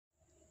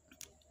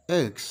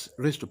x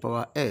raised to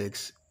power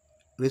x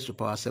raised to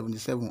power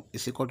 77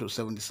 is equal to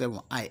 77.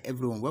 Hi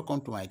everyone,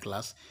 welcome to my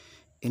class.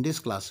 In this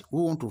class,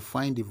 we want to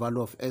find the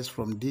value of s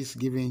from this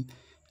given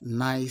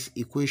nice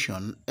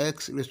equation.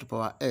 X raised to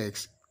power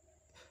x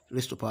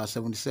raised to power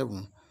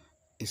 77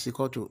 is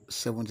equal to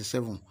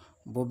 77.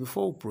 But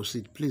before we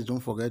proceed, please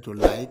don't forget to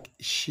like,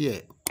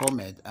 share,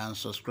 comment, and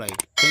subscribe.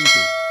 Thank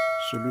you.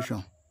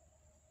 Solution.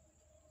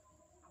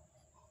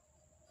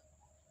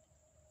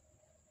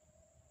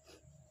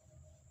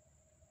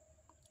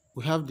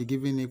 We have the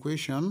given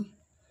equation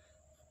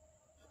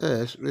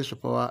s raised to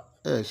power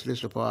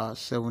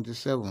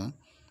 77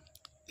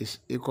 is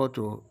equal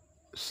to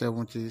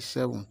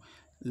 77.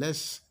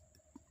 Let's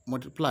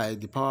multiply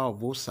the power of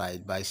both sides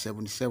by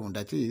 77.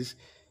 That is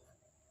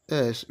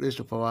s raised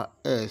to power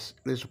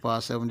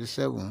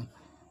 77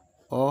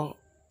 or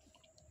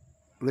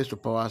raised to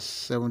power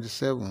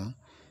 77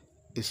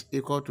 is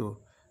equal to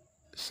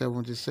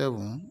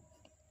 77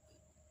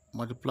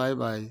 multiplied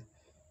by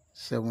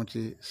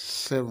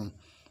 77.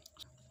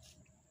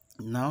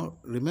 Now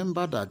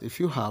remember that if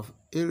you have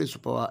a raised to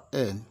power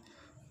n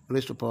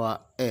raised to power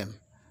m,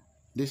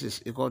 this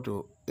is equal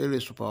to a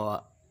raised to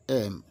power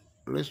m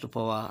raised to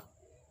power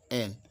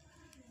n.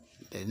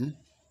 Then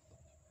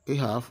we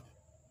have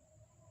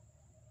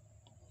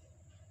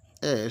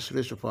s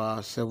raised to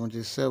power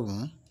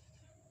 77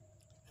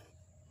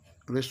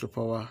 raised to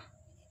power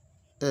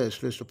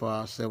s raised to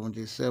power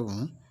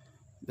 77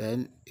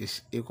 then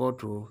is equal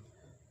to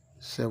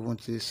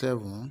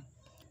 77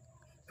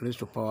 raised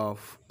to power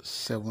of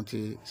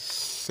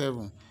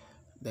 77.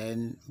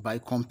 Then by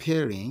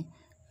comparing,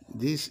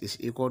 this is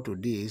equal to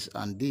this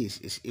and this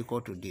is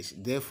equal to this.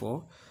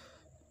 Therefore,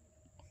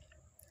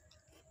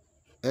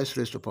 s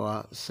raised to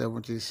power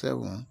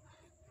 77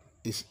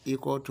 is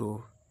equal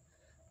to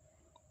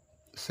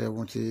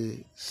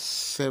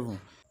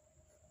 77.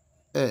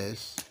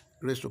 S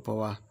raised to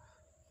power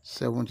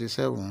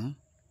 77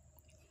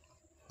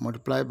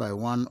 multiplied by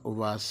 1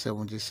 over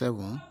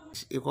 77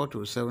 is equal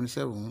to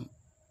 77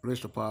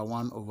 raised to power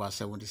 1 over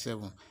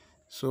 77.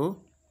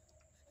 So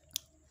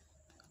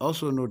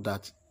also note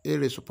that a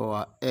raised to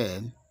power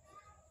n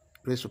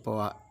raised to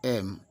power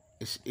m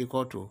is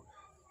equal to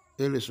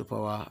a raised to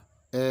power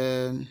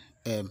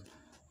nm.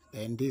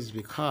 And this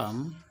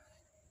become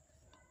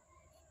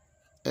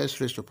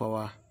s raised to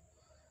power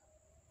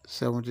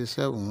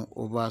 77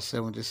 over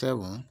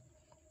 77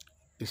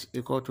 is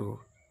equal to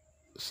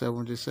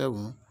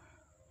 77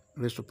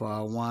 raised to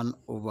power 1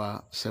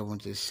 over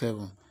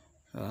 77.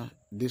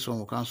 This one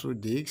will cancel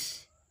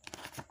this.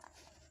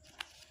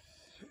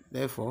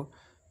 Therefore,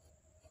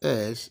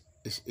 s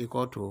is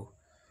equal to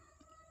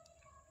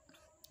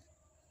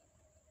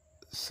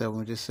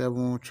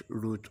 77th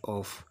root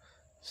of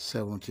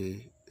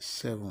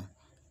 77.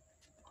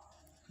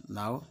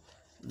 Now,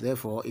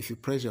 therefore, if you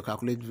press your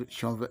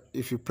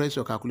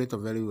calculator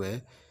very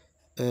well,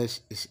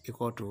 s is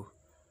equal to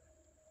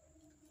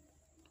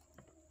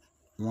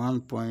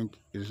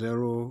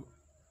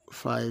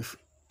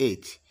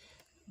 1.058.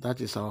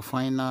 That is our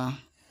final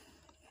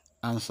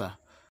answer.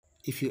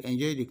 If you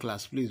enjoyed the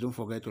class, please don't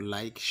forget to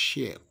like,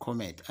 share,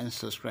 comment, and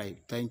subscribe.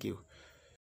 Thank you.